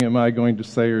am I going to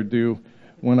say or do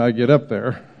when I get up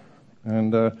there?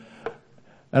 And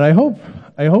I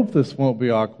hope this won't be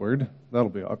awkward. That'll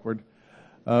be awkward.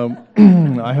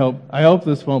 I hope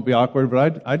this won't be awkward.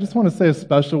 But I just want to say a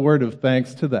special word of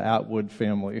thanks to the Atwood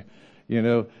family. You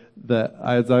know, that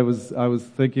as I was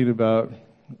thinking about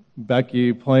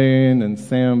Becky playing and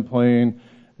Sam playing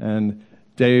and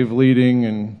Dave leading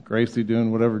and Gracie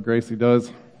doing whatever Gracie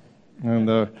does,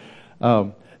 and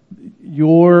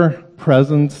your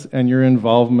presence and your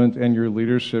involvement and your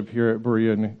leadership here at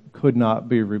Berean could not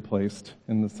be replaced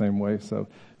in the same way. So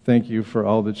thank you for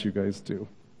all that you guys do.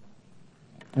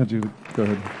 Julie, go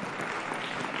ahead.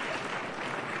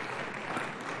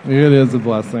 It is a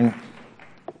blessing.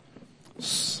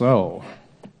 So,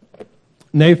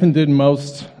 Nathan did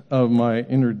most of my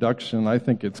introduction. I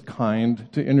think it's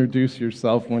kind to introduce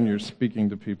yourself when you're speaking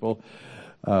to people.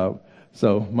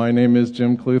 So, my name is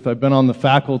Jim Cluth. I've been on the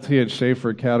faculty at Schaefer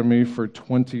Academy for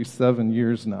 27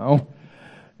 years now,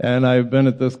 and I've been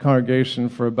at this congregation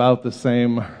for about the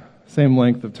same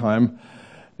length of time.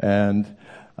 And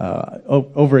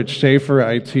over at Schaefer,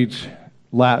 I teach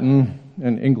Latin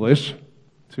and English,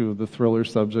 two of the thriller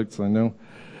subjects I know.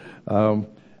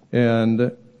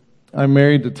 And I'm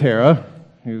married to Tara,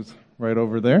 who's right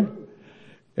over there.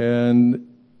 And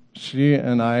she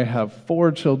and I have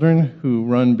 4 children who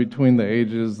run between the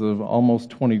ages of almost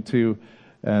 22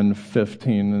 and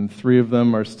 15. And 3 of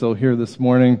them are still here this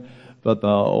morning, but the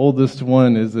oldest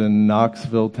one is in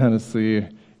Knoxville, Tennessee,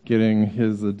 getting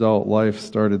his adult life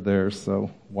started there.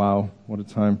 So, wow, what a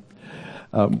time.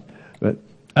 But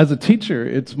as a teacher,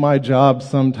 it's my job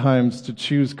sometimes to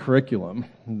choose curriculum,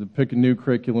 to pick a new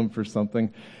curriculum for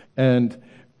something. And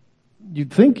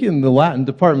you'd think in the Latin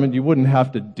department you wouldn't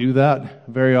have to do that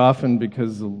very often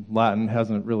because Latin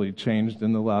hasn't really changed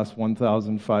in the last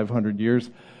 1,500 years.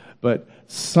 But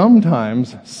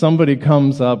sometimes somebody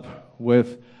comes up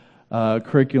with a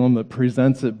curriculum that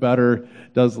presents it better,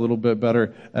 does a little bit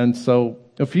better. And so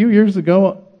a few years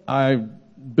ago, I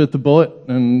bit the bullet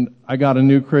and I got a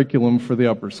new curriculum for the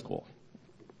upper school.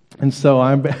 And so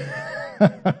I'm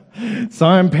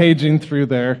paging through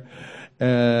there,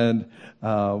 and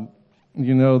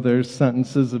there's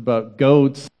sentences about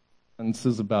goats,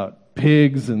 sentences about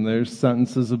pigs, and there's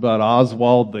sentences about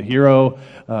Oswald the hero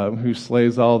who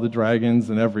slays all the dragons,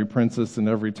 and every princess in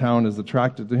every town is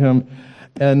attracted to him.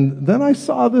 And then I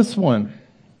saw this one.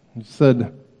 It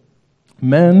said,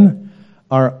 "Men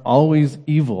are always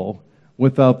evil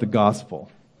without the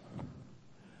gospel."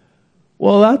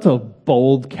 Well, that's a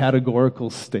bold categorical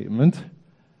statement.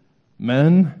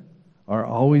 Men are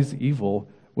always evil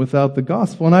without the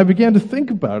gospel. And I began to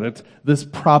think about it, this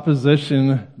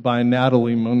proposition by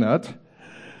Natalie Monette.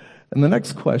 And the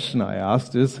next question I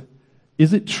asked is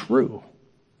it true?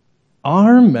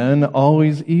 Are men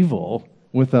always evil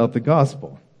without the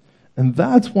gospel? And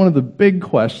that's one of the big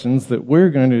questions that we're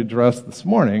going to address this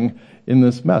morning in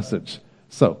this message.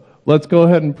 So let's go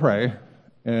ahead and pray,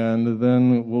 and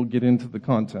then we'll get into the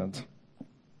content.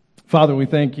 Father, we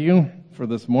thank you for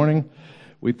this morning.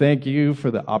 We thank you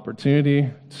for the opportunity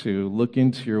to look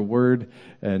into your word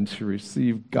and to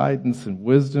receive guidance and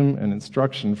wisdom and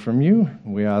instruction from you.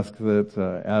 We ask that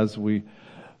as we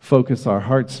focus our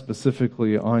hearts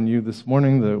specifically on you this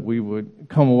morning, that we would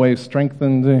come away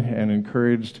strengthened and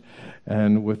encouraged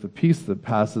and with a peace that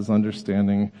passes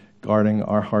understanding, guarding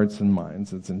our hearts and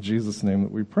minds. It's in Jesus' name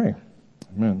that we pray.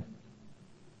 Amen.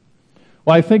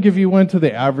 Well, I think if you went to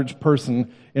the average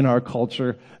person in our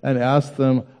culture and asked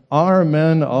them, are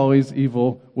men always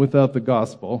evil without the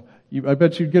gospel? I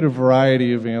bet you'd get a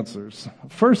variety of answers.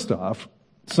 First off,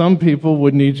 some people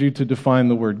would need you to define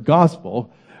the word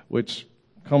gospel, which,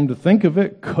 come to think of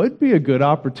it, could be a good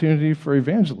opportunity for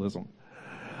evangelism.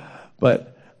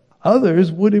 But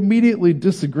others would immediately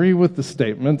disagree with the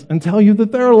statement and tell you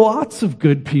that there are lots of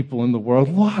good people in the world,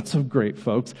 lots of great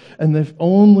folks, and if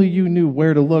only you knew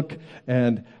where to look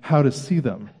and how to see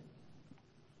them.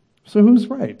 So who's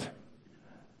right?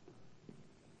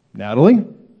 Natalie,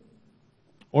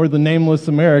 or the nameless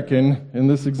American in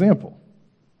this example?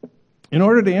 In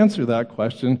order to answer that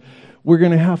question, we're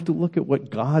going to have to look at what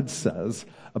God says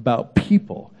about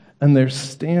people and their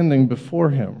standing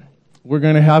before Him. We're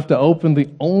going to have to open the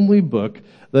only book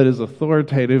that is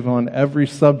authoritative on every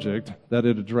subject that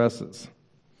it addresses.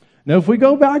 Now, if we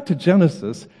go back to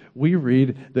Genesis, we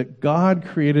read that God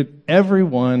created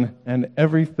everyone and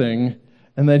everything,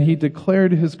 and that He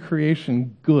declared His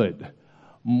creation good,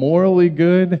 morally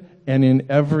good, and in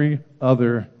every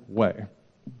other way.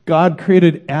 God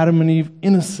created Adam and Eve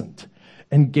innocent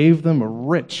and gave them a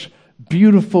rich,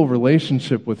 beautiful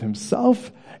relationship with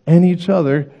Himself and each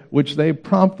other, which they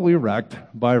promptly wrecked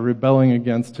by rebelling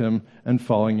against him and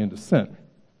falling into sin.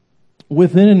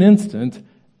 Within an instant,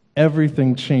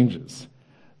 everything changes.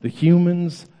 The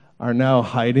humans are now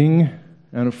hiding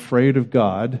and afraid of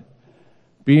God.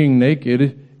 Being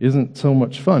naked isn't so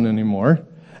much fun anymore,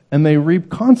 and they reap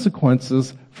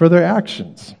consequences for their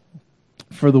actions.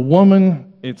 For the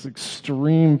woman, it's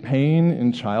extreme pain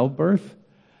in childbirth,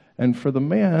 and for the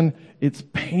man, it's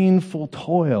painful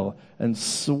toil and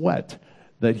sweat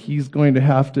that he's going to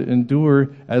have to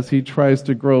endure as he tries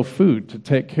to grow food to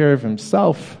take care of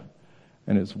himself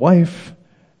and his wife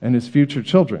and his future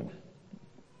children.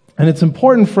 And it's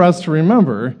important for us to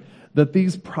remember that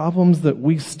these problems that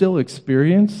we still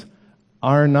experience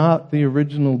are not the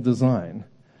original design.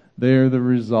 They are the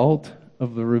result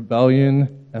of the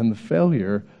rebellion and the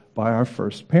failure by our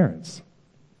first parents.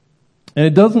 And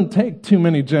it doesn't take too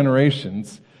many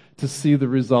generations to see the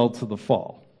results of the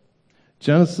fall.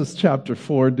 Genesis chapter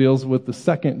 4 deals with the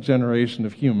second generation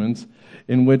of humans,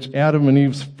 in which Adam and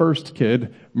Eve's first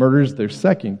kid murders their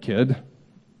second kid.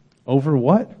 Over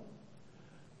what?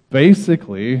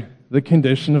 Basically, the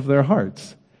condition of their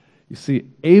hearts. You see,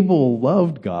 Abel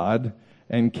loved God,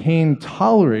 and Cain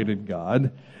tolerated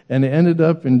God, and ended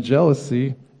up in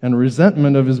jealousy and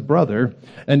resentment of his brother,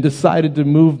 and decided to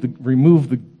remove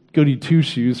the goody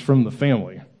two-shoes from the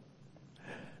family.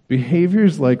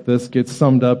 Behaviors like this get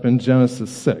summed up in Genesis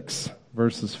 6,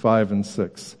 verses 5 and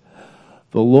 6.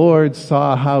 The Lord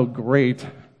saw how great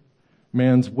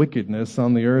man's wickedness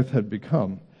on the earth had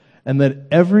become, and that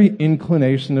every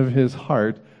inclination of his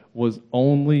heart was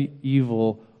only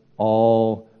evil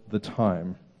all the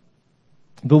time.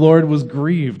 The Lord was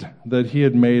grieved that he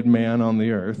had made man on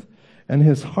the earth, and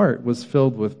his heart was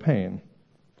filled with pain.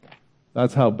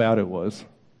 That's how bad it was.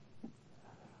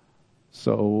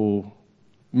 So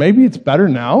maybe it's better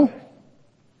now.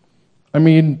 I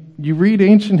mean, you read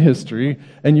ancient history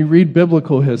and you read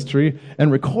biblical history, and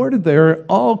recorded there are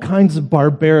all kinds of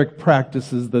barbaric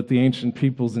practices that the ancient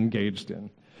peoples engaged in.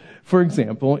 For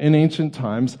example, in ancient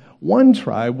times, one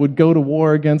tribe would go to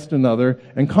war against another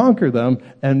and conquer them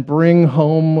and bring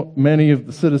home many of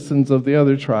the citizens of the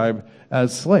other tribe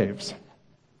as slaves.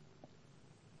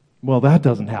 Well, that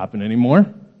doesn't happen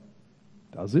anymore,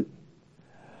 does it?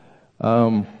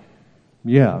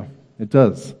 Yeah, it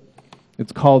does.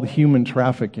 It's called human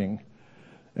trafficking.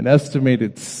 An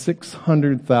estimated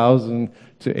 600,000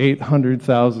 to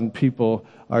 800,000 people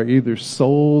are either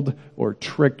sold or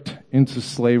tricked into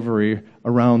slavery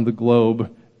around the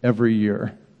globe every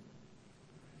year.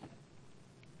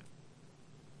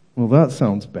 Well, that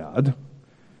sounds bad.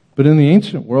 But in the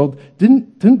ancient world,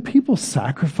 didn't people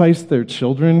sacrifice their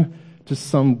children to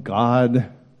some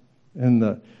god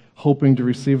hoping to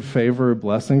receive a favor or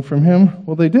blessing from him?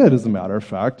 Well, they did, as a matter of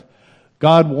fact.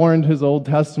 God warned his Old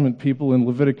Testament people in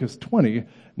Leviticus 20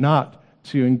 not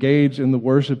to engage in the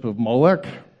worship of Molech,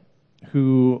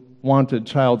 who wanted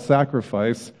child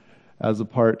sacrifice as a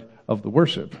part of the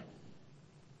worship.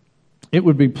 It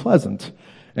would be pleasant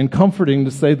and comforting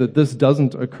to say that this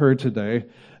doesn't occur today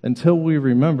until we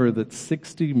remember that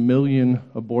 60 million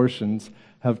abortions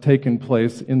have taken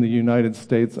place in the United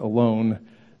States alone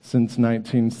since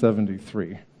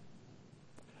 1973.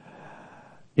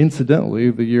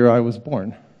 Incidentally, the year I was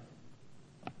born.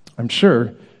 I'm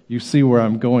sure you see where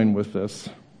I'm going with this.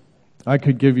 I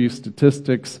could give you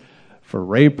statistics for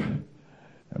rape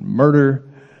and murder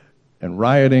and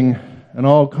rioting and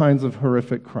all kinds of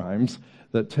horrific crimes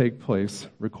that take place,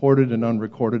 recorded and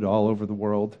unrecorded all over the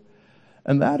world.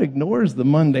 And that ignores the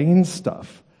mundane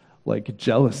stuff like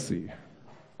jealousy,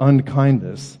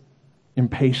 unkindness,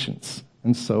 impatience,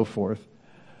 and so forth.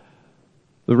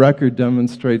 The record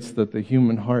demonstrates that the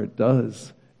human heart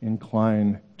does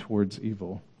incline towards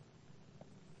evil.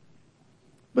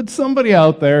 But somebody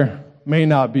out there may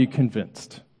not be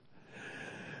convinced.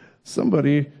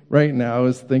 Somebody right now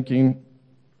is thinking,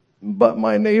 but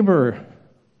my neighbor,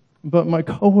 but my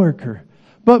coworker,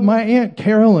 but my Aunt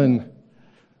Carolyn,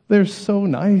 they're so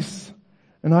nice,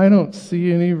 and I don't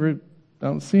see any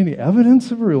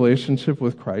evidence of a relationship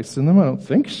with Christ in them. I don't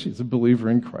think she's a believer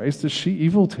in Christ. Is she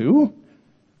evil too?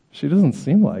 She doesn't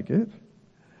seem like it.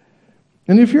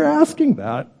 And if you're asking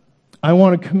that, I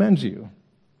want to commend you.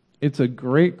 It's a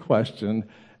great question,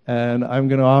 and I'm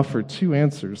going to offer two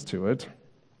answers to it.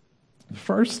 The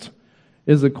first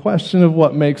is a question of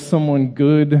what makes someone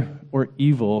good or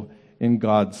evil in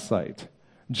God's sight.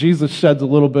 Jesus sheds a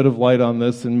little bit of light on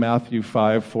this in Matthew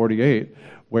 5:48,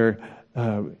 where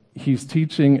he's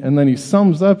teaching, and then he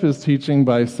sums up his teaching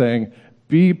by saying,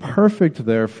 "Be perfect,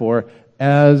 therefore,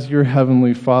 as your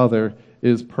heavenly Father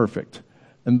is perfect."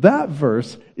 And that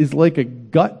verse is like a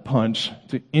gut punch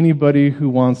to anybody who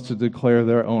wants to declare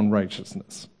their own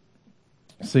righteousness.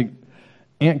 See,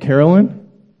 Aunt Carolyn,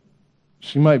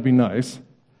 she might be nice,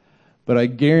 but I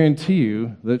guarantee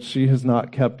you that she has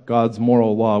not kept God's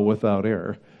moral law without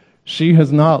error. She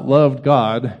has not loved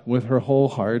God with her whole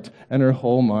heart and her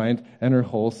whole mind and her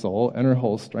whole soul and her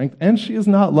whole strength, and she has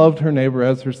not loved her neighbor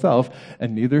as herself,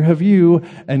 and neither have you,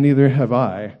 and neither have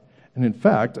I. And in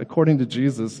fact, according to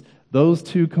Jesus, those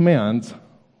two commands,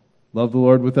 love the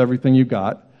Lord with everything you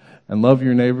got, and love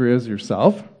your neighbor as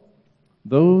yourself,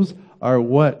 those are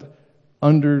what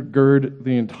undergird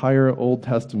the entire Old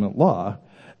Testament law.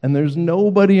 And there's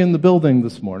nobody in the building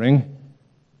this morning,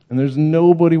 and there's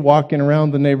nobody walking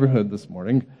around the neighborhood this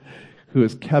morning who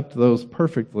has kept those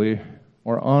perfectly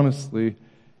or honestly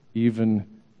even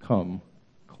come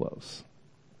close.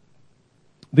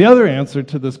 The other answer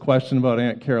to this question about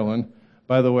Aunt Carolyn,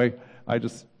 by the way,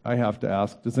 I have to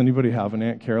ask, does anybody have an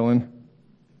Aunt Carolyn?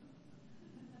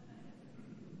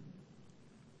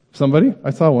 Somebody? I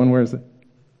saw one. Where is it?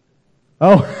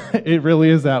 Oh, it really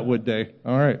is Atwood Day.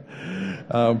 All right.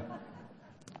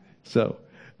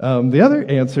 The other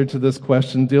answer to this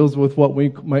question deals with what we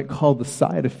might call the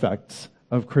side effects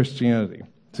of Christianity.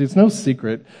 See, it's no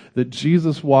secret that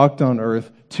Jesus walked on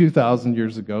earth 2,000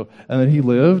 years ago, and that he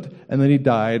lived, and then he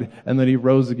died, and that he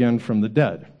rose again from the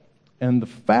dead. And the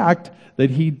fact that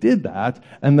he did that,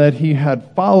 and that he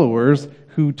had followers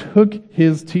who took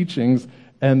his teachings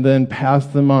and then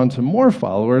passed them on to more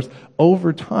followers,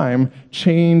 over time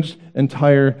changed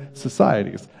entire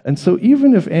societies. And so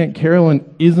even if Aunt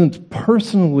Carolyn isn't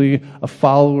personally a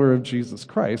follower of Jesus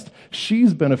Christ,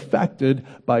 she's been affected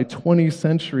by 20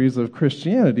 centuries of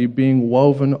Christianity being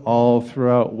woven all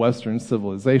throughout Western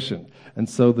civilization. And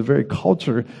so the very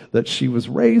culture that she was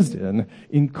raised in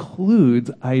includes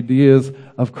ideas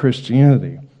of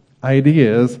Christianity.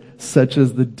 Ideas such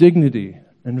as the dignity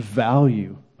and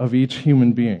value of each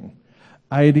human being.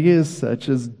 Ideas such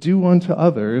as do unto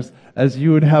others as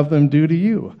you would have them do to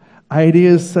you.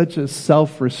 Ideas such as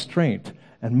self-restraint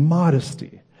and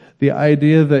modesty. The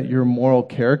idea that your moral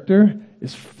character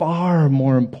is far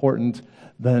more important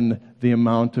than the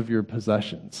amount of your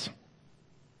possessions.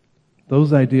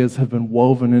 Those ideas have been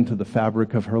woven into the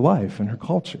fabric of her life and her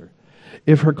culture.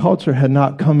 If her culture had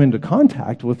not come into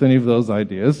contact with any of those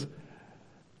ideas,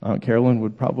 Aunt Carolyn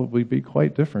would probably be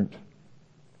quite different.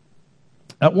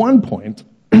 At one point,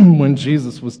 when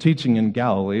Jesus was teaching in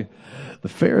Galilee, the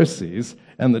Pharisees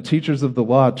and the teachers of the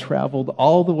law traveled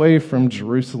all the way from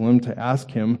Jerusalem to ask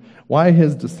him why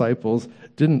his disciples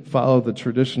didn't follow the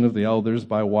tradition of the elders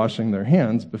by washing their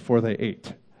hands before they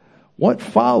ate. What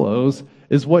follows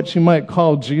is what you might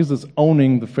call Jesus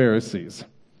owning the Pharisees.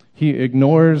 He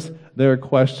ignores their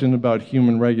question about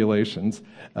human regulations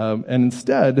and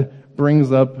instead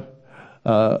brings up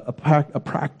a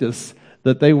practice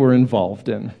that they were involved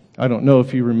in. I don't know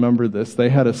if you remember this. They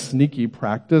had a sneaky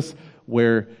practice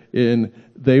wherein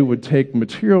they would take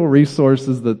material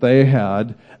resources that they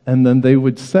had, and then they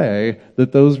would say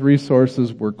that those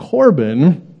resources were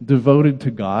korban, devoted to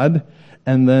God,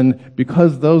 and then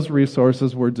because those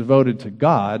resources were devoted to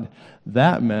God,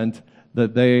 that meant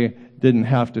that they didn't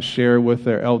have to share with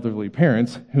their elderly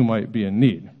parents who might be in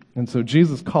need. And so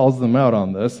Jesus calls them out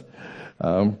on this,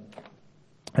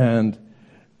 and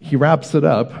he wraps it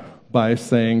up by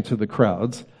saying to the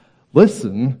crowds,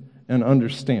 listen and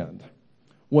understand.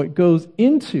 What goes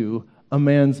into a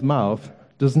man's mouth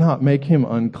does not make him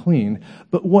unclean,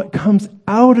 but what comes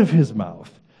out of his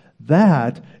mouth,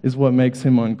 that is what makes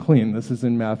him unclean. This is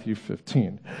in Matthew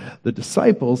 15. The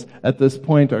disciples at this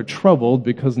point are troubled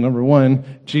because, number one,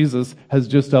 Jesus has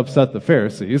just upset the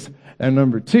Pharisees, and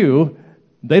number two,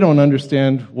 they don't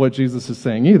understand what Jesus is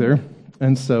saying either.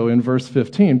 And so in verse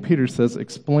 15, Peter says,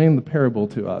 explain the parable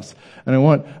to us. And I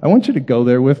want you to go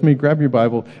there with me, grab your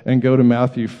Bible, and go to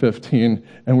Matthew 15,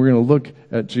 and we're going to look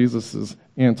at Jesus'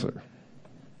 answer.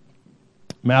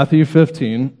 Matthew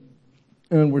 15,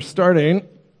 and we're starting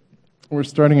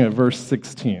at verse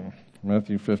 16.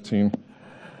 Matthew 15,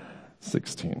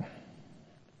 16.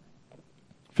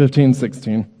 15,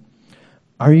 16.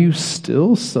 Are you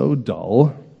still so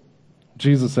dull?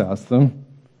 Jesus asked them.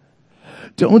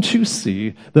 Don't you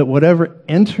see that whatever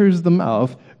enters the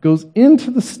mouth goes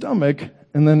into the stomach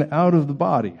and then out of the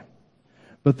body?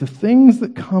 But the things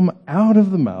that come out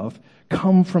of the mouth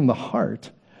come from the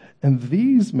heart, and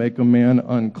these make a man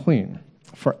unclean.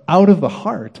 For out of the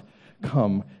heart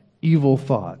come evil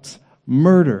thoughts,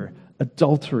 murder,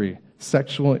 adultery,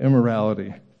 sexual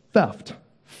immorality, theft,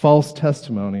 false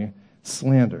testimony,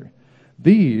 slander.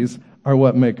 These are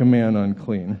what make a man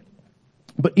unclean.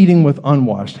 But eating with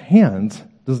unwashed hands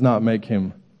does not make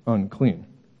him unclean.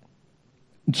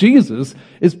 Jesus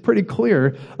is pretty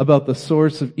clear about the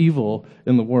source of evil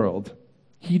in the world.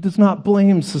 He does not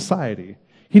blame society.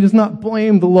 He does not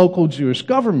blame the local Jewish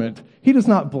government. He does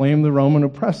not blame the Roman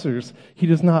oppressors. He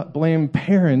does not blame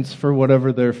parents for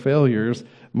whatever their failures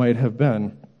might have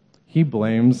been. He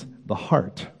blames the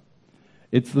heart.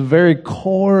 It's the very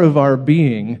core of our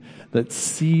being that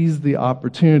sees the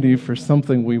opportunity for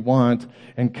something we want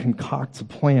and concocts a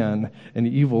plan and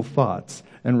evil thoughts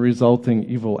and resulting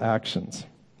evil actions.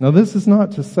 Now, this is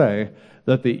not to say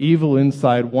that the evil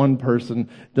inside one person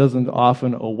doesn't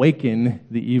often awaken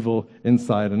the evil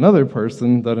inside another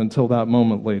person that until that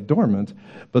moment lay dormant,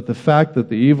 but the fact that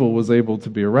the evil was able to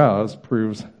be aroused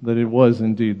proves that it was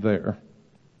indeed there.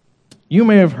 You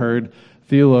may have heard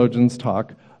theologians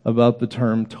talk about the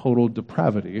term total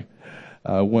depravity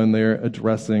when they're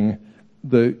addressing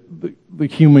the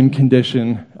human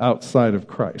condition outside of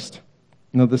Christ.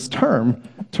 Now, this term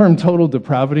total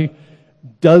depravity,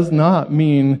 does not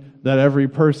mean that every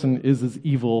person is as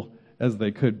evil as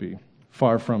they could be.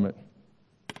 Far from it.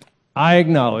 I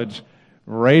acknowledge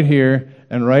right here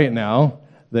and right now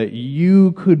that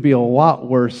you could be a lot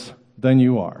worse than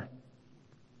you are.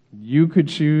 You could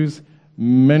choose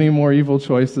many more evil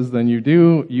choices than you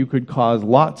do. You could cause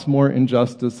lots more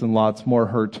injustice and lots more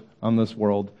hurt on this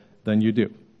world than you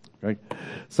do. Okay?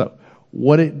 So,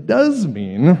 what it does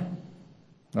mean...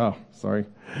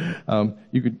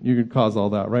 you could cause all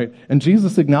that, right? And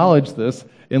Jesus acknowledged this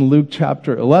in Luke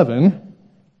chapter 11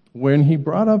 when he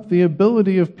brought up the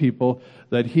ability of people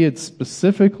that he had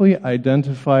specifically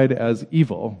identified as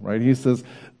evil, right? He says,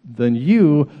 then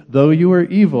you, though you are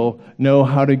evil, know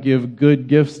how to give good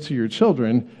gifts to your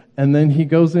children. And then he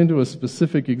goes into a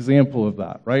specific example of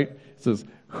that, right? He says,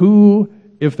 who,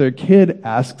 if their kid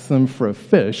asks them for a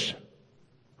fish,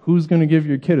 who's going to give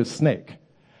your kid a snake?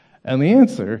 And the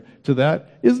answer to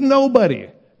that is nobody.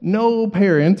 No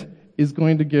parent is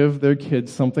going to give their kid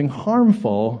something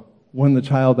harmful when the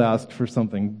child asks for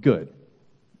something good.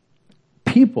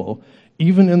 People,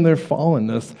 even in their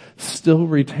fallenness, still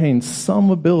retain some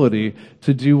ability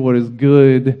to do what is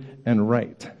good and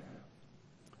right.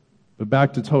 But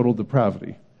back to total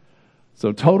depravity.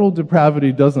 So total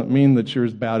depravity doesn't mean that you're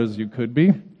as bad as you could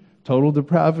be. Total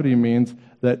depravity means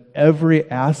that every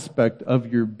aspect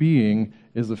of your being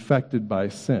is affected by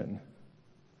sin.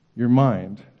 Your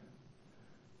mind,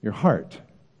 your heart,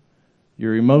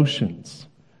 your emotions,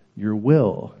 your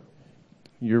will,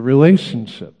 your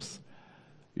relationships,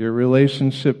 your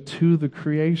relationship to the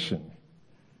creation,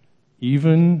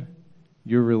 even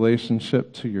your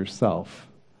relationship to yourself.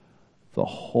 The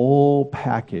whole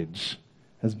package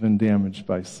has been damaged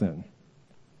by sin.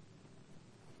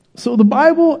 So the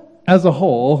Bible as a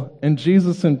whole, and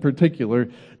Jesus in particular,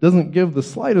 doesn't give the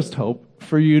slightest hope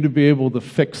for you to be able to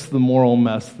fix the moral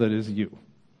mess that is you.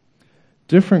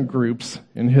 Different groups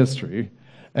in history,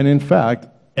 and in fact,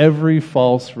 every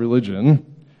false religion,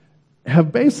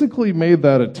 have basically made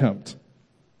that attempt.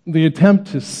 The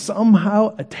attempt to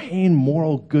somehow attain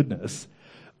moral goodness,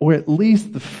 or at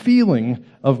least the feeling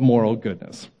of moral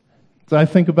goodness. So I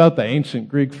think about the ancient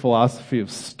Greek philosophy of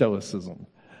Stoicism.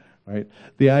 Right?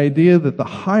 The idea that the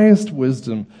highest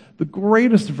wisdom, the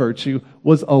greatest virtue,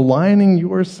 was aligning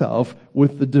yourself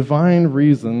with the divine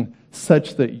reason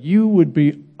such that you would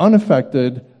be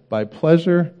unaffected by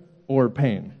pleasure or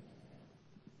pain.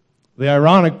 The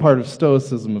ironic part of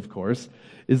Stoicism, of course,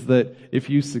 is that if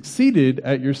you succeeded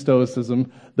at your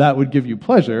Stoicism, that would give you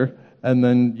pleasure, and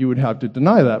then you would have to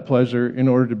deny that pleasure in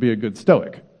order to be a good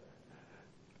Stoic.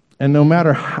 And no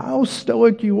matter how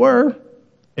Stoic you were,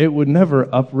 it would never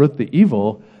uproot the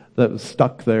evil that was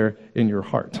stuck there in your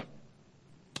heart.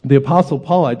 The Apostle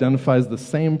Paul identifies the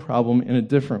same problem in a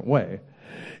different way.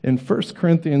 In 1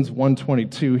 Corinthians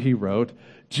 1:22, he wrote,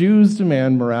 Jews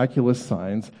demand miraculous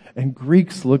signs, and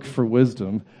Greeks look for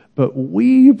wisdom, but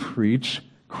we preach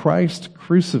Christ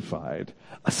crucified,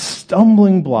 a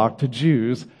stumbling block to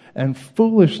Jews and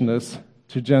foolishness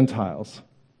to Gentiles.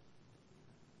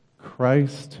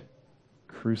 Christ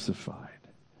crucified.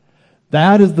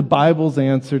 That is the Bible's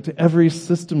answer to every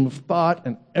system of thought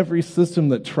and every system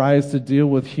that tries to deal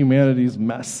with humanity's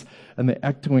mess and the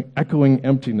echoing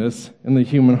emptiness in the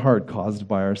human heart caused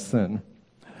by our sin.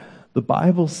 The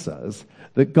Bible says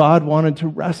that God wanted to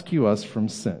rescue us from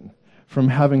sin, from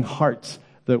having hearts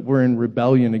that were in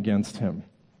rebellion against Him.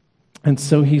 And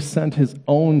so He sent His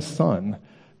own Son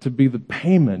to be the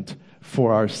payment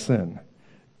for our sin.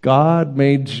 God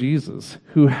made Jesus,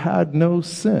 who had no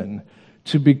sin,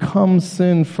 to become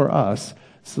sin for us,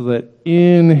 so that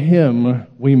in Him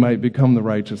we might become the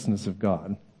righteousness of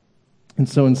God. And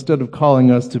so instead of calling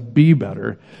us to be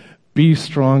better, be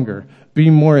stronger, be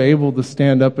more able to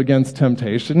stand up against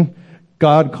temptation,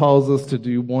 God calls us to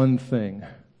do one thing: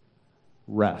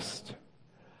 rest.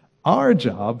 Our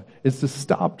job is to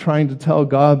stop trying to tell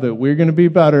God that we're going to be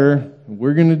better,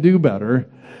 we're going to do better,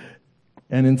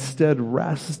 and instead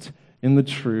rest in the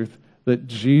truth that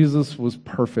Jesus was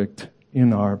perfect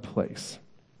in our place.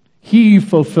 He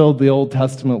fulfilled the Old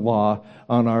Testament law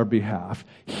on our behalf.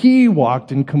 He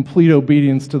walked in complete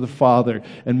obedience to the Father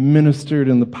and ministered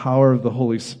in the power of the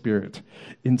Holy Spirit.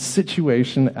 In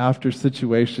situation after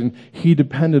situation, he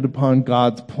depended upon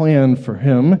God's plan for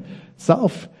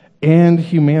himself and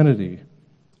humanity,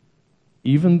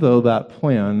 even though that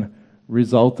plan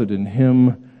resulted in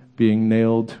him being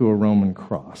nailed to a Roman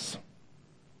cross.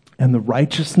 And the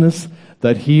righteousness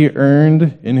that he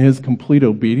earned in his complete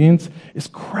obedience is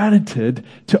credited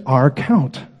to our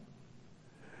account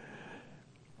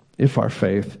if our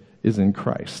faith is in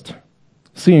Christ.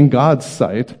 See, in God's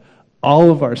sight, all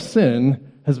of our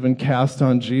sin has been cast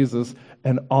on Jesus,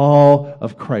 and all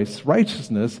of Christ's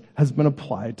righteousness has been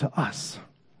applied to us.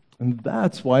 And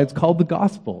that's why it's called the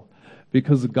gospel,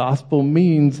 because the gospel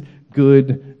means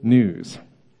good news.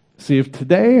 See, if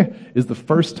today is the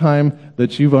first time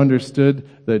that you've understood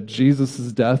that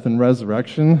Jesus' death and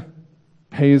resurrection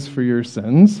pays for your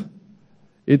sins,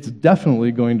 it's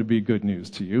definitely going to be good news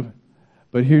to you.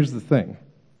 But here's the thing.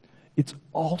 It's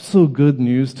also good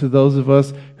news to those of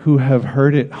us who have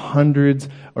heard it hundreds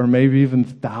or maybe even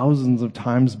thousands of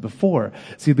times before.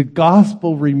 See, the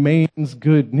gospel remains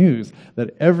good news,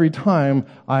 that every time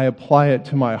I apply it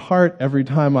to my heart, every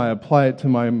time I apply it to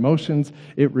my emotions,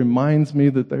 it reminds me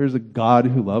that there's a God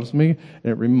who loves me,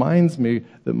 and it reminds me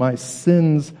that my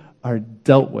sins are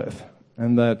dealt with,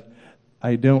 and that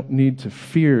I don't need to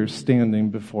fear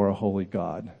standing before a holy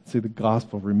God. See, the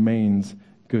gospel remains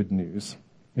good news.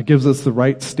 It gives us the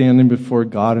right standing before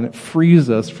God, and it frees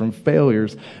us from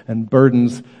failures and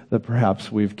burdens that perhaps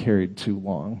we've carried too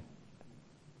long.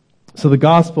 So the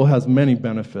gospel has many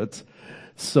benefits,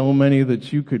 so many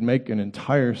that you could make an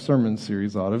entire sermon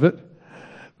series out of it.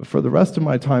 But for the rest of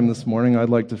my time this morning, I'd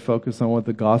like to focus on what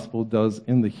the gospel does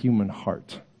in the human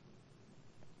heart.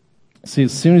 See,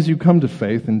 as soon as you come to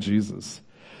faith in Jesus,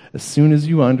 as soon as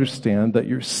you understand that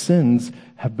your sins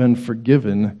have been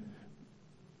forgiven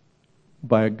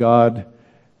by a God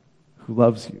who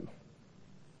loves you,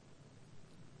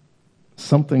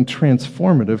 something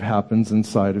transformative happens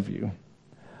inside of you.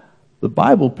 The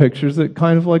Bible pictures it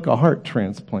kind of like a heart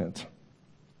transplant.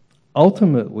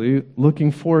 Ultimately,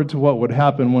 looking forward to what would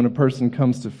happen when a person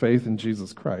comes to faith in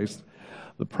Jesus Christ,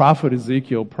 the prophet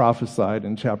Ezekiel prophesied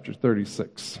in chapter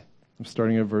 36,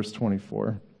 starting at verse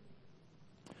 24.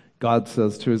 God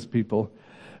says to his people,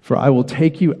 "For I will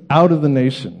take you out of the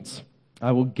nations.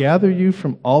 I will gather you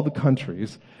from all the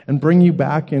countries and bring you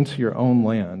back into your own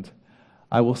land.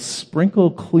 I will sprinkle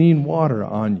clean water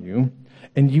on you,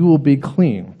 and you will be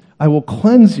clean. I will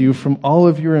cleanse you from all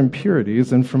of your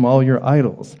impurities and from all your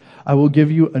idols. I will give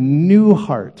you a new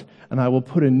heart, and I will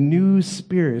put a new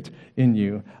spirit in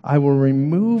you. I will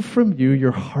remove from you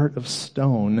your heart of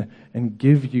stone and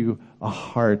give you a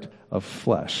heart of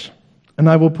flesh. And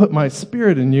I will put my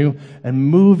spirit in you and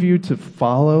move you to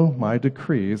follow my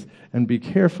decrees and be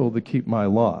careful to keep my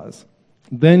laws.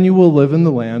 Then you will live in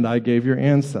the land I gave your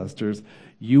ancestors.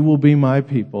 You will be my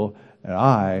people, and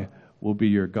I will be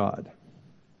your God."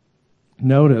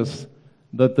 Notice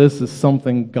that this is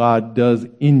something God does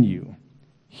in you.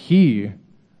 He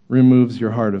removes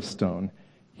your heart of stone.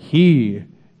 He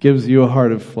gives you a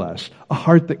heart of flesh, a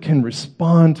heart that can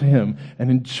respond to him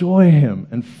and enjoy him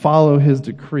and follow his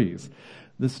decrees.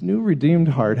 This new redeemed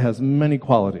heart has many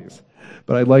qualities,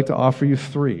 but I'd like to offer you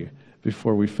 3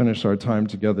 before we finish our time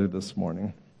together this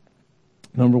morning.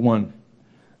 Number 1,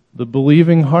 the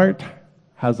believing heart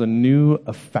has a new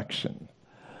affection.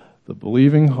 The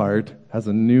believing heart has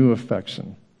a new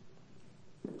affection.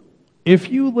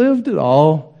 If you lived at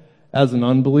all as an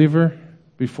unbeliever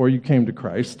before you came to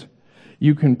Christ,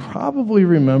 you can probably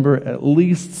remember at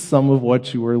least some of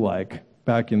what you were like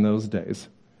back in those days.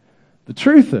 The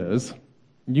truth is,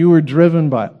 you were driven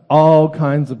by all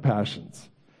kinds of passions,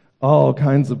 all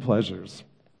kinds of pleasures,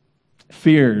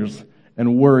 fears,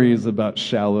 and worries about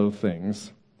shallow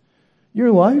things.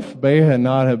 Your life may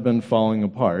not have been falling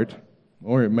apart,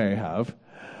 or it may have,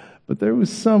 but there was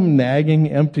some nagging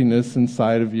emptiness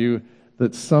inside of you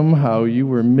that somehow you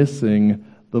were missing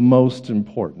the most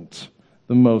important,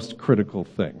 the most critical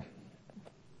thing.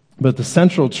 But the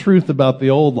central truth about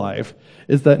the old life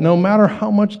is that no matter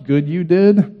how much good you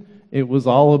did, it was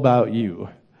all about you.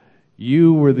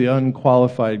 You were the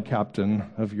unqualified captain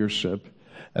of your ship,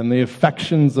 and the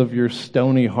affections of your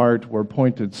stony heart were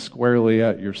pointed squarely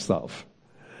at yourself.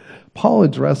 Paul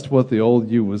addressed what the old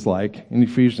you was like in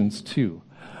Ephesians 2,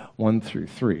 1 through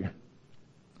 3.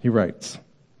 He writes,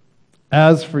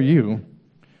 "As for you,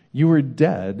 you were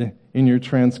dead in your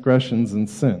transgressions and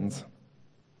sins,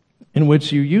 in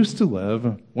which you used to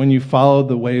live when you followed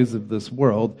the ways of this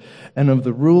world and of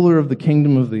the ruler of the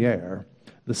kingdom of the air,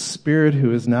 the Spirit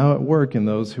who is now at work in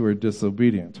those who are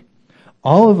disobedient.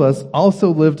 All of us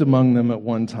also lived among them at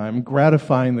one time,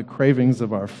 gratifying the cravings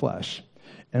of our flesh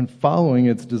and following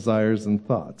its desires and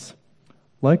thoughts.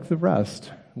 Like the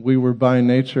rest, we were by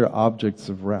nature objects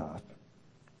of wrath."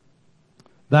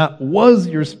 That was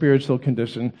your spiritual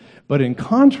condition, but in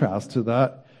contrast to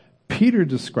that, Peter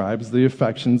describes the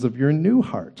affections of your new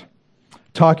heart.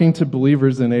 Talking to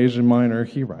believers in Asia Minor,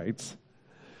 he writes,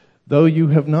 "Though you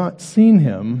have not seen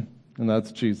him," and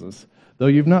that's Jesus, "though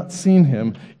you've not seen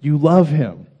him, you love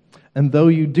him. And though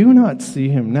you do not see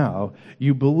him now,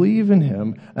 you believe in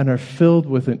him and are filled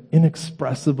with an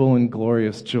inexpressible and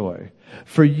glorious joy.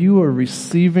 For you are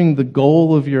receiving the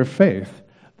goal of your faith,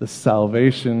 the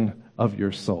salvation of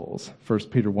your souls." 1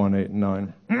 Peter 1, 8 and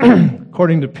 9.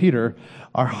 According to Peter,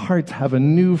 our hearts have a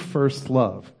new first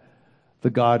love, the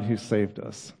God who saved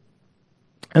us.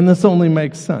 And this only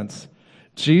makes sense.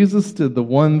 Jesus did the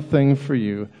one thing for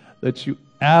you that you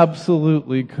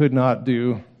absolutely could not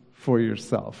do for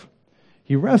yourself.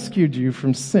 He rescued you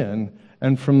from sin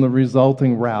and from the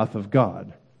resulting wrath of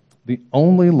God. The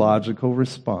only logical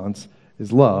response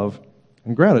is love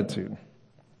and gratitude.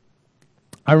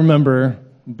 I remember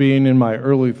being in my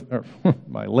late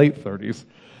 30s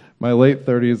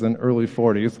and early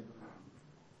 40s,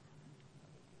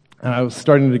 and I was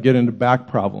starting to get into back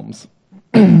problems.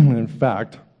 In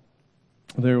fact,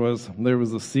 there was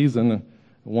a season at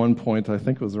one point, I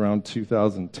think it was around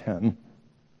 2010,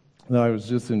 that I was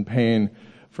just in pain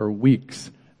for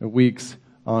weeks and weeks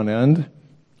on end.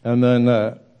 And then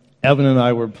Evan and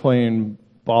I were playing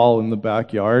ball in the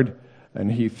backyard,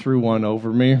 and he threw one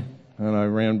over me, and I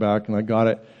ran back and I got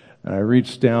it, and I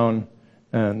reached down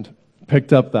and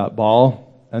picked up that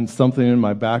ball, and something in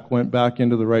my back went back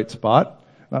into the right spot.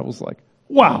 And I was like,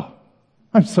 wow,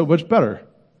 I'm so much better.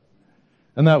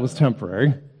 And that was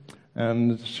temporary.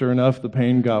 And sure enough, the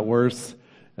pain got worse,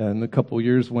 and a couple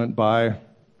years went by,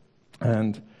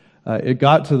 and it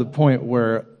got to the point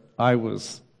where I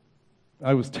was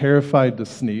terrified to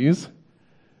sneeze,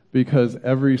 because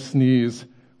every sneeze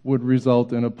would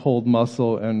result in a pulled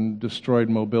muscle and destroyed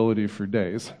mobility for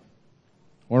days.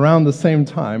 Around the same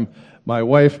time, my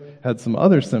wife had some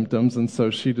other symptoms, and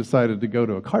so she decided to go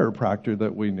to a chiropractor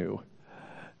that we knew.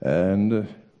 And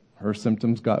her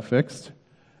symptoms got fixed,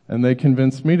 and they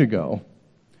convinced me to go.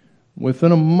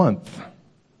 Within a month,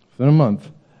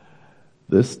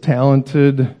 this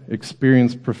talented,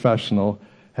 experienced professional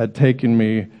had taken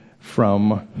me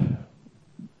from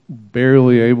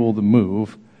barely able to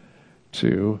move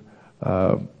to,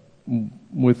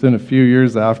 within a few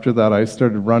years after that, I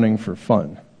started running for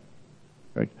fun.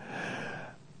 Right?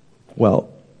 Well,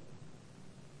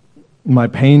 my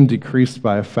pain decreased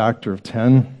by a factor of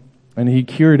 10, and he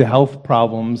cured health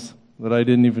problems that I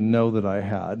didn't even know that I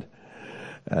had.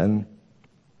 And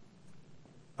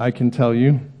I can tell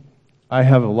you, I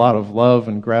have a lot of love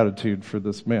and gratitude for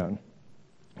this man.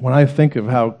 When I think of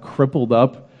how crippled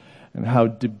up and how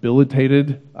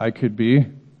debilitated I could be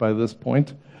by this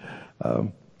point,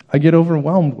 I get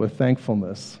overwhelmed with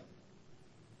thankfulness.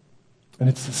 And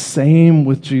it's the same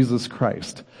with Jesus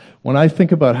Christ. When I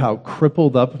think about how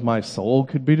crippled up my soul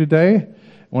could be today,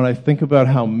 when I think about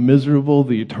how miserable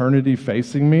the eternity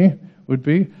facing me would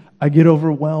be, I get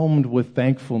overwhelmed with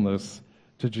thankfulness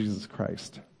to Jesus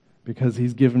Christ, because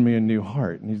he's given me a new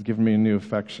heart and he's given me a new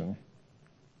affection.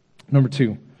 Number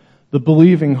 2, the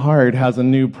believing heart has a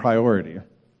new priority.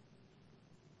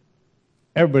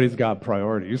 Everybody's got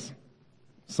priorities,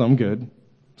 some good,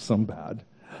 some bad.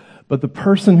 But the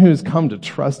person who has come to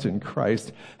trust in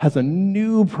Christ has a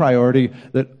new priority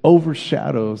that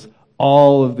overshadows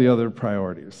all of the other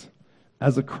priorities.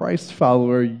 As a Christ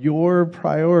follower, your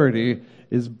priority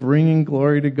is bringing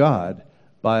glory to God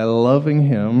by loving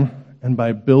him and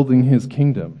by building his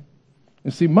kingdom.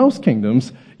 You see, most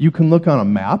kingdoms, you can look on a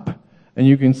map and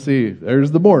you can see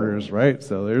there's the borders, right?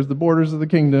 So there's the borders of the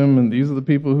kingdom, and these are the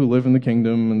people who live in the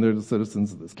kingdom, and they're the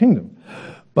citizens of this kingdom.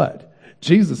 But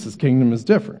Jesus' kingdom is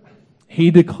different. He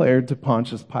declared to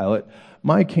Pontius Pilate,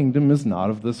 "My kingdom is not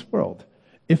of this world.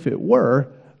 If it were,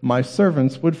 my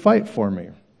servants would fight for me."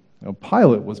 Now,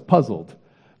 Pilate was puzzled,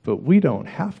 but we don't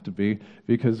have to be,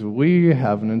 because we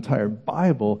have an entire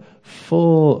Bible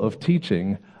full of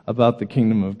teaching about the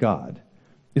kingdom of God.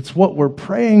 It's what we're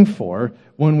praying for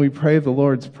when we pray the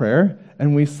Lord's Prayer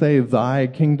and we say, Thy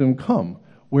kingdom come.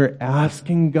 We're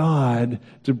asking God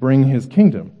to bring His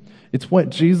kingdom. It's what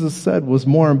Jesus said was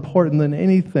more important than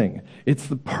anything. It's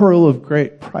the pearl of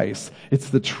great price. It's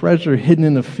the treasure hidden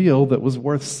in a field that was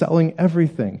worth selling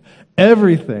everything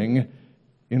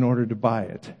in order to buy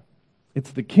it.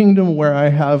 It's the kingdom where I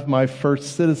have my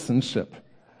first citizenship.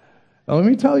 Now, let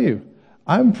me tell you,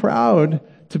 I'm proud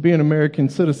to be an American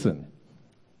citizen.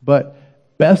 But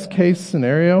best case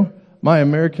scenario, my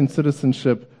American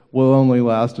citizenship will only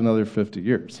last another 50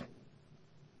 years.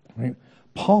 Right?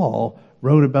 Paul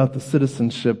wrote about the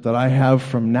citizenship that I have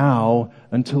from now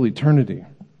until eternity.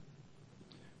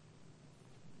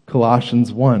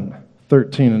 Colossians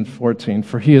 1:13 and 14.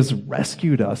 For He has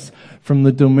rescued us from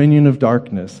the dominion of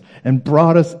darkness and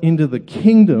brought us into the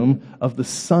kingdom of the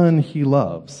Son He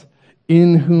loves,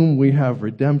 in whom we have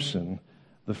redemption,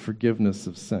 the forgiveness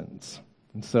of sins.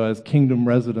 And so as kingdom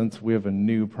residents, we have a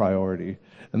new priority.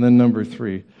 And then number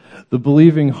 3, the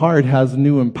believing heart has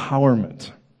new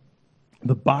empowerment.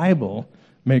 The Bible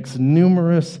makes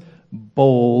numerous,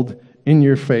 bold,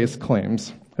 in-your-face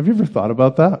claims. Have you ever thought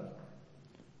about that?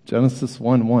 Genesis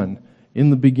 1:1. In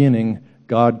the beginning,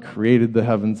 God created the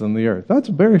heavens and the earth. That's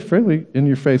a very fairly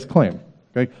in-your-face claim.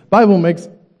 Okay? Bible makes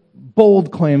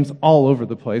bold claims all over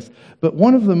the place. But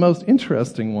one of the most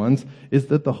interesting ones is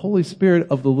that the Holy Spirit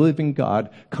of the living God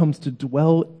comes to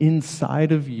dwell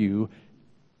inside of you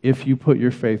if you put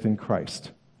your faith in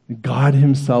Christ. God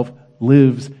Himself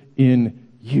lives in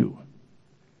you.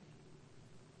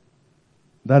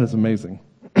 That is amazing.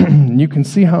 You can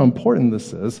see how important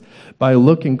this is by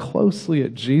looking closely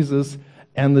at Jesus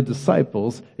and the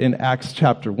disciples in Acts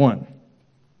chapter 1.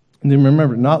 And then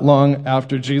remember, not long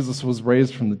after Jesus was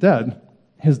raised from the dead,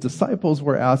 His disciples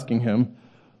were asking Him,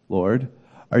 Lord,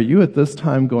 are you at this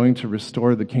time going to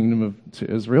restore the kingdom to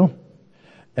Israel?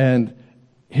 And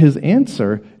His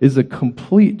answer is a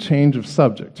complete change of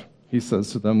subject. He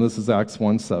says to them, this is Acts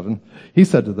 1:7. He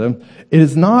said to them, it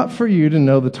is not for you to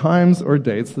know the times or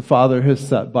dates the Father has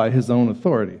set by His own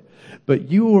authority,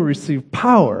 but you will receive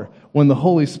power when the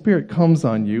Holy Spirit comes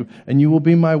on you, and you will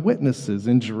be my witnesses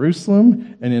in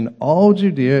Jerusalem and in all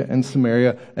Judea and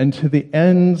Samaria and to the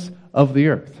ends of the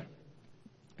earth.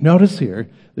 Notice here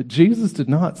that Jesus did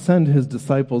not send His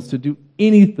disciples to do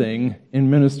anything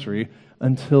in ministry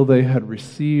until they had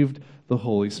received the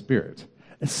Holy Spirit.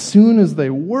 As soon as they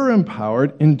were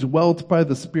empowered, indwelt by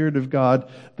the Spirit of God,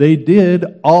 they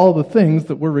did all the things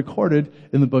that were recorded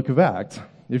in the book of Acts.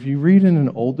 If you read in an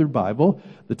older Bible,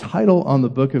 the title on the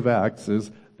book of Acts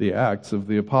is The Acts of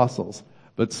the Apostles.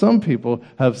 But some people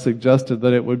have suggested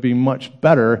that it would be much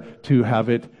better to have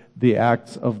it The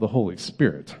Acts of the Holy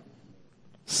Spirit.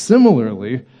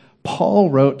 Similarly, Paul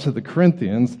wrote to the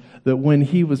Corinthians that when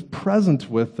he was present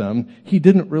with them, he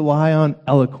didn't rely on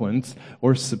eloquence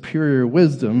or superior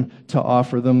wisdom to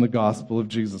offer them the gospel of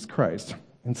Jesus Christ.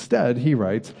 Instead, he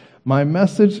writes, my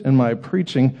message and my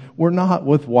preaching were not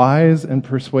with wise and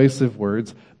persuasive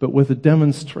words, but with a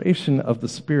demonstration of the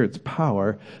Spirit's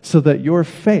power, so that your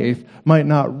faith might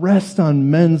not rest on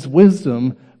men's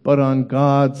wisdom, but on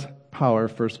God's power,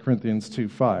 1 Corinthians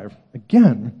 2:5.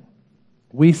 Again,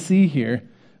 we see here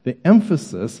the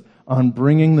emphasis on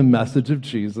bringing the message of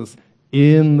Jesus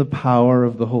in the power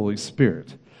of the Holy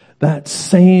Spirit. That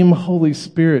same Holy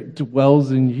Spirit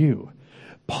dwells in you.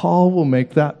 Paul will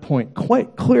make that point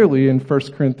quite clearly in 1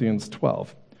 Corinthians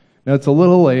 12. Now, it's a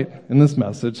little late in this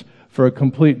message for a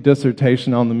complete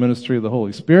dissertation on the ministry of the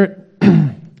Holy Spirit,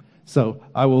 so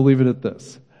I will leave it at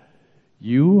this.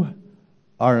 You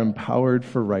are empowered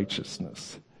for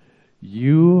righteousness.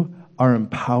 You are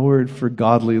empowered for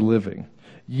godly living.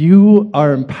 You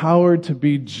are empowered to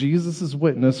be Jesus'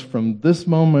 witness from this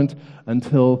moment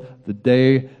until the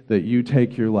day that you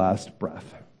take your last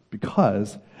breath,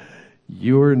 because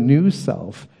your new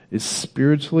self is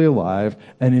spiritually alive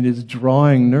and it is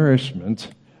drawing nourishment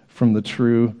from the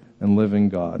true and living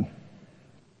God.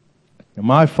 Now,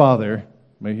 my father,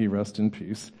 may he rest in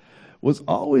peace, was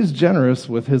always generous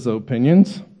with his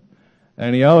opinions,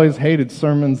 and he always hated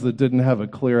sermons that didn't have a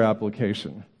clear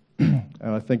application. And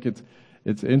I think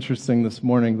it's interesting this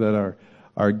morning that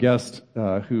our guest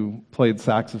who played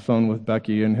saxophone with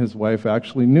Becky and his wife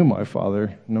actually knew my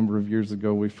father a number of years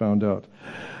ago, we found out.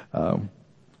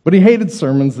 But he hated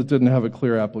sermons that didn't have a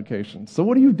clear application. So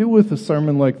what do you do with a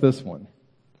sermon like this one?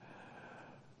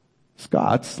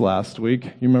 Scott's last week,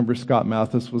 you remember Scott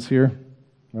Mathis was here?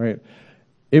 Right?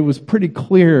 It was pretty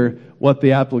clear what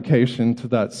the application to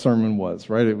that sermon was,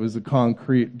 right? It was a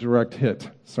concrete, direct hit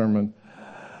sermon.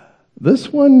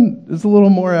 This one is a little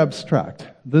more abstract.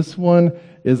 This one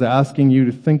is asking you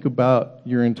to think about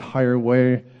your entire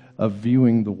way of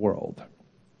viewing the world,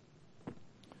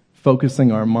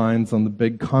 focusing our minds on the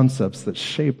big concepts that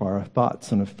shape our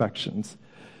thoughts and affections.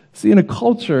 See, in a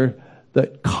culture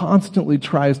that constantly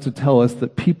tries to tell us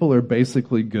that people are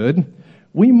basically good,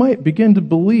 we might begin to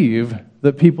believe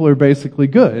that people are basically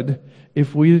good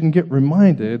if we didn't get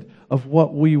reminded of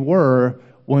what we were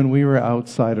when we were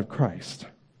outside of Christ.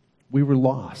 We were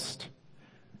lost.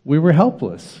 We were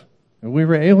helpless. And we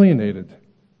were alienated.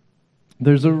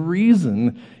 There's a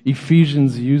reason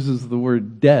Ephesians uses the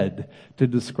word dead to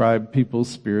describe people's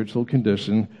spiritual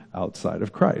condition outside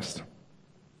of Christ.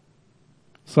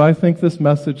 So I think this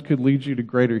message could lead you to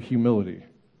greater humility.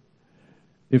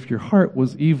 If your heart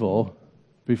was evil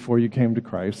before you came to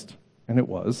Christ, and it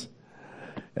was,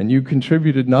 and you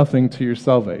contributed nothing to your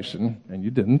salvation, and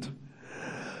you didn't,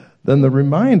 then the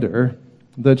reminder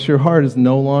that your heart is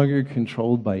no longer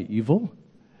controlled by evil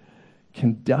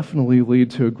can definitely lead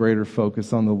to a greater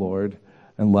focus on the Lord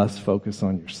and less focus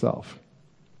on yourself.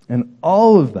 And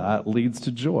all of that leads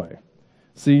to joy.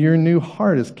 See, your new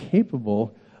heart is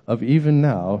capable of even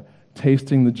now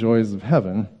tasting the joys of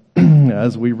heaven,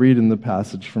 as we read in the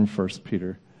passage from 1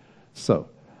 Peter. So,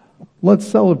 let's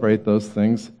celebrate those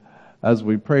things as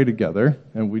we pray together.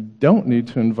 And we don't need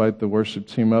to invite the worship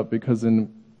team up because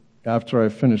after I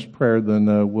finish prayer,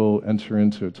 then we'll enter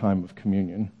into a time of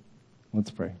communion.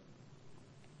 Let's pray.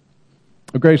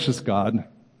 Oh, gracious God,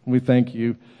 we thank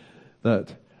you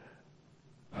that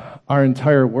our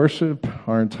entire worship,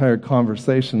 our entire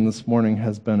conversation this morning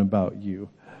has been about you.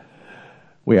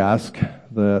 We ask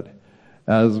that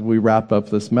as we wrap up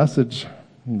this message,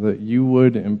 that you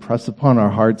would impress upon our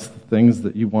hearts the things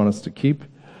that you want us to keep,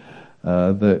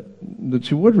 that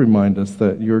you would remind us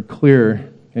that you're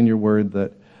clear in your word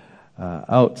that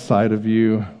outside of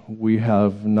you we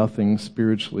have nothing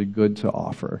spiritually good to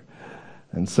offer.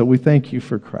 And so we thank you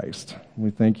for Christ. We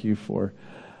thank you for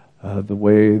the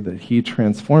way that he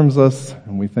transforms us,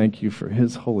 and we thank you for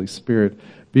his Holy Spirit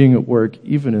being at work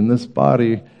even in this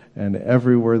body and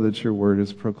everywhere that your word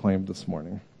is proclaimed this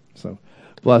morning. So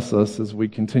bless us as we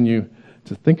continue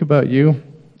to think about you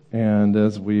and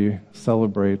as we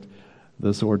celebrate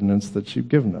this ordinance that you've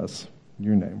given us. In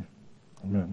your name, amen.